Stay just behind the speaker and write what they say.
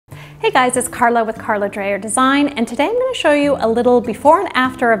Hey guys, it's Carla with Carla Dreyer Design, and today I'm going to show you a little before and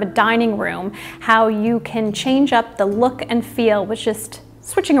after of a dining room, how you can change up the look and feel with just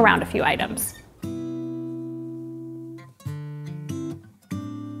switching around a few items.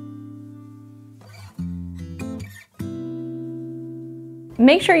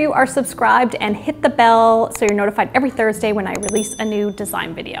 Make sure you are subscribed and hit the bell so you're notified every Thursday when I release a new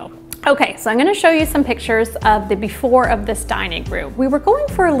design video. Okay, so I'm going to show you some pictures of the before of this dining room. We were going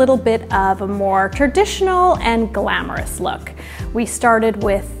for a little bit of a more traditional and glamorous look. We started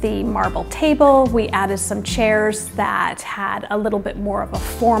with the marble table. We added some chairs that had a little bit more of a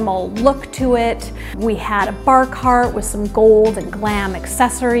formal look to it. We had a bar cart with some gold and glam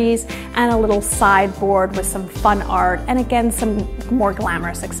accessories and a little sideboard with some fun art and again some more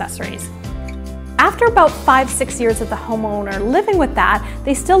glamorous accessories. After about 5-6 years of the homeowner living with that,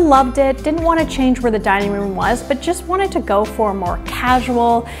 they still loved it, didn't want to change where the dining room was, but just wanted to go for a more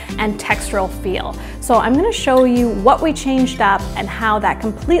casual and textural feel. So I'm going to show you what we changed up and how that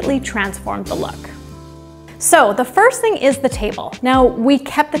completely transformed the look. So the first thing is the table. Now we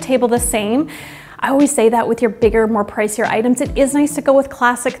kept the table the same. I always say that with your bigger, more pricier items, it is nice to go with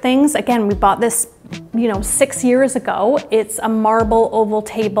classic things. Again, we bought this 6 years ago. It's a marble oval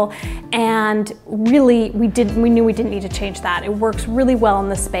table, and really we knew we didn't need to change that. It works really well in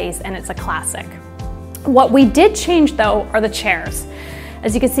the space and it's a classic. What we did change though are the chairs.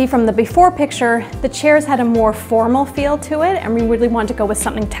 As you can see from the before picture, the chairs had a more formal feel to it and we really wanted to go with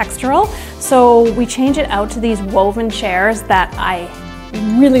something textural. So we changed it out to these woven chairs that I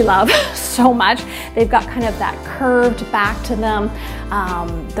really love so much. They've got kind of that curved back to them,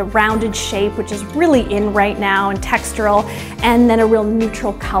 the rounded shape, which is really in right now, and textural, and then a real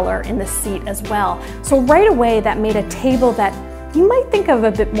neutral color in the seat as well. So right away that made a table that you might think of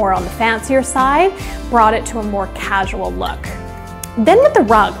a bit more on the fancier side, brought it to a more casual look. Then with the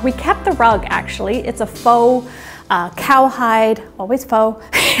rug, we kept the rug actually. It's a faux cowhide, always faux,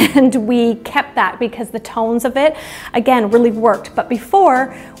 and we kept that because the tones of it, again, really worked. But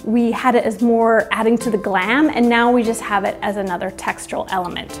before, we had it as more adding to the glam, and now we just have it as another textural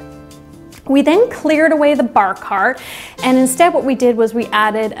element. We then cleared away the bar cart, and instead what we did was we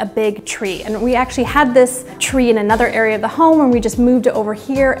added a big tree. And we actually had this tree in another area of the home, and we just moved it over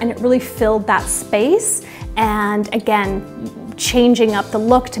here, and it really filled that space. And again, changing up the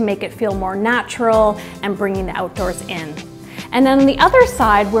look to make it feel more natural and bringing the outdoors in. And then on the other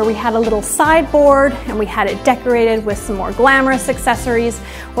side, where we had a little sideboard and we had it decorated with some more glamorous accessories,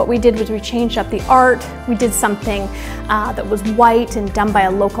 what we did was we changed up the art. We did something that was white and done by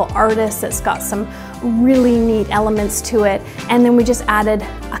a local artist that's got some really neat elements to it. And then we just added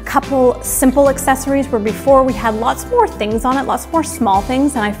a couple simple accessories where before we had lots more things on it, lots more small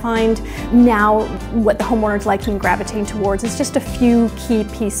things. And I find now what the homeowners like and gravitating towards is just a few key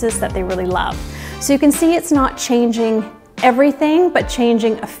pieces that they really love. So you can see it's not changing everything, but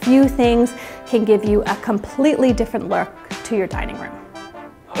changing a few things can give you a completely different look to your dining room.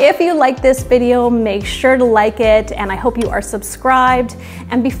 If you like this video, make sure to like it, and I hope you are subscribed.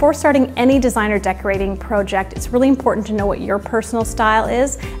 And before starting any design or decorating project, it's really important to know what your personal style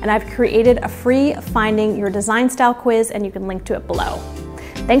is, and I've created a free Finding Your Design Style quiz, and you can link to it below.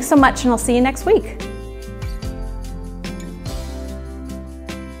 Thanks so much, and I'll see you next week.